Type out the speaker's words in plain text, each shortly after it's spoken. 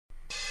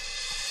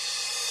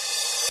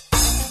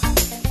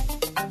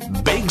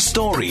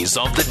stories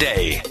of the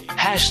day.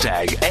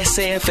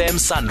 #SAFM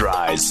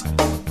Sunrise.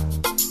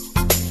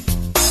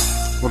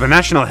 Well, the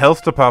National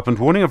Health Department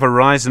warning of a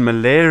rise in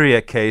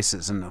malaria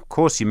cases. And of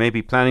course, you may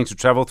be planning to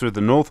travel through the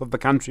north of the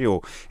country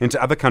or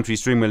into other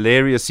countries during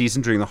malaria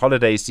season, during the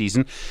holiday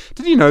season.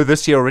 Did you know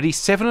this year already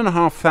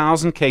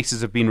 7,500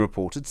 cases have been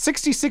reported?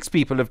 66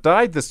 people have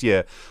died this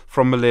year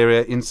from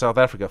malaria in South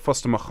Africa.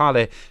 Foster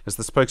Mohale is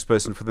the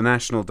spokesperson for the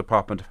National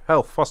Department of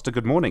Health. Foster,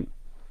 good morning.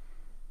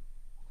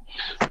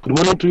 Good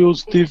morning to you,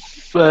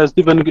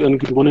 Stephen, and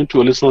good morning to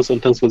your listeners,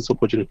 and thanks for this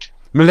opportunity.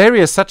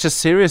 Malaria is such a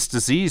serious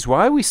disease.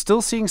 Why are we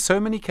still seeing so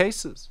many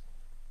cases?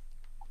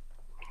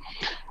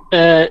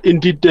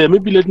 Indeed,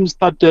 maybe let me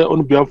start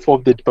on behalf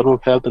of the Department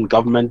of Health and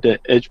Government,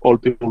 urge all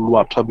people who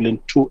are traveling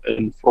to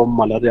and from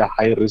malaria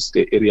high-risk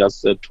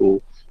areas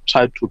to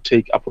try to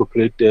take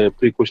appropriate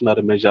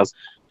precautionary measures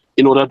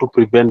in order to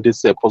prevent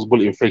these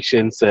possible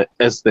infections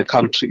as the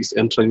country is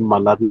entering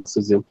malaria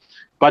season.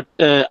 But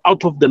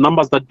out of the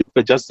numbers that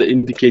we just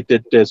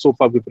indicated, so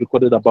far we've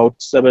recorded about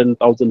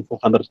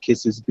 7,400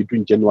 cases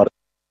between January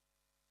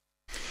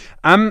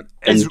and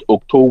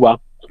October.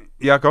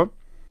 Yeah, go on.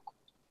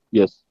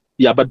 Yes.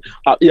 Yeah, but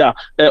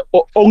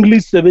only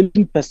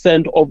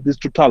 17% of this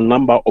total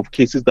number of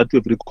cases that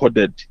we've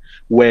recorded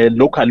were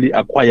locally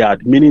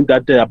acquired, meaning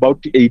that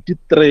about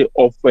 83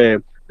 of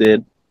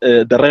the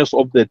rest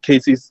of the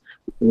cases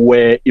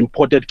were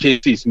imported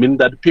cases, meaning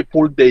that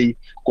people, they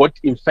got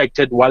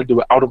infected while they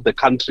were out of the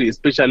country,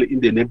 especially in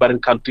the neighboring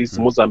countries,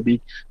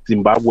 Mozambique,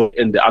 Zimbabwe,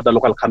 and the other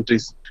local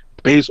countries,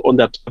 based on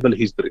their travel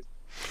history.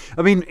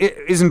 I mean,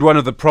 isn't one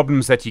of the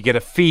problems that you get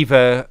a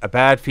fever, a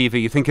bad fever,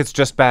 you think it's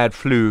just bad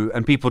flu,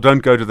 and people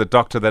don't go to the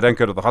doctor, they don't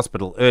go to the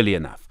hospital early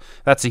enough?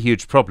 That's a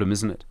huge problem,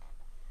 isn't it?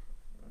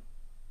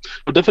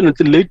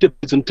 Definitely, late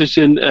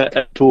presentation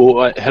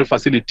to health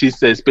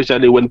facilities,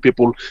 especially when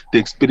people they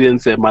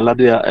experience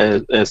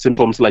malaria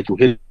symptoms like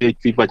headache,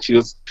 fever,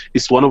 chills,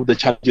 is one of the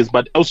challenges.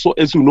 But also,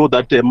 as you know,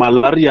 that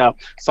malaria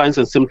signs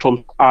and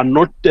symptoms are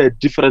not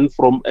different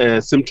from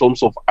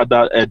symptoms of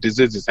other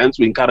diseases. Hence,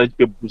 we encourage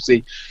people to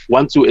say,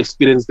 once you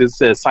experience these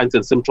signs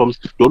and symptoms,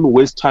 don't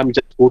waste time,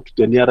 just go to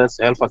the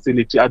nearest health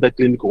facility, either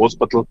clinic or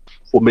hospital,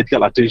 for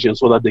medical attention,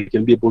 so that they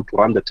can be able to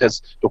run the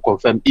test to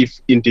confirm if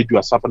indeed you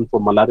are suffering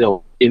from malaria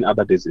or in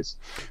other diseases.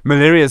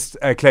 Malaria has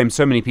claimed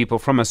so many people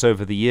from us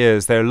over the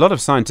years. There are a lot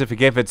of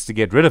scientific efforts to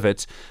get rid of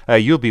it.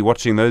 You'll be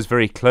watching those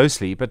very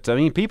closely. But, I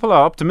mean, people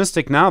are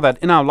optimistic now that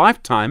in our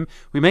lifetime,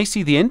 we may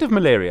see the end of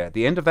malaria,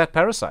 the end of that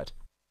parasite.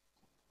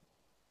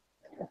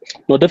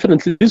 No,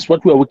 definitely. This is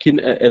what we are working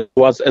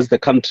towards as the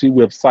country.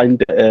 We have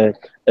signed,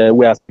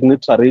 we are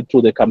signatory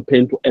to the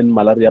campaign to end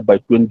malaria by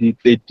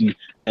 2030,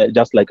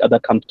 just like other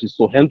countries.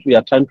 So hence, we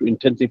are trying to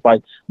intensify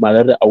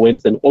malaria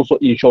awareness and also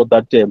ensure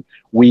that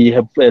we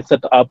have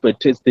set up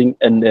testing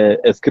and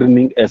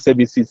screening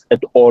services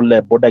at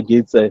all border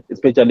gates,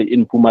 especially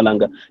in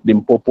Mpumalanga,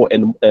 Limpopo,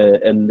 and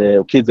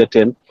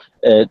KZN,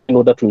 in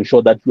order to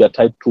ensure that we are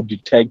trying to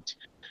detect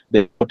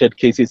the reported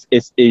cases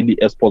as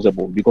early as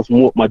possible, because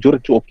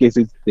majority of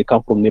cases, they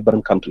come from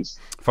neighboring countries.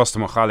 Foster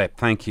Mohale,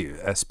 thank you.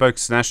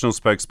 National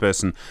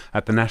spokesperson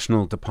at the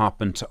National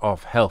Department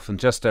of Health. And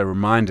just a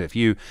reminder, if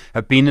you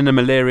have been in a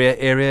malaria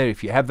area,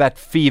 if you have that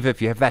fever, if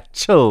you have that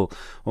chill,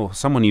 or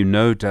someone you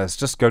know does,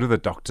 just go to the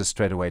doctor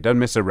straight away. Don't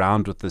mess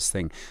around with this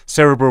thing.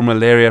 Cerebral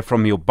malaria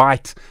from your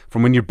bite,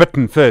 from when you're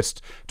bitten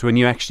first to when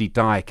you actually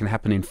die, it can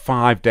happen in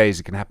 5 days.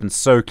 It can happen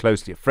so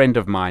closely. A friend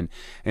of mine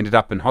ended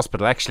up in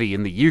hospital, actually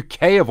in the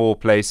UK of all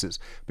places,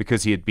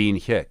 because he had been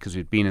here, because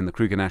we'd been in the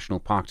Kruger National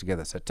Park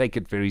together. So take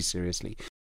it very seriously.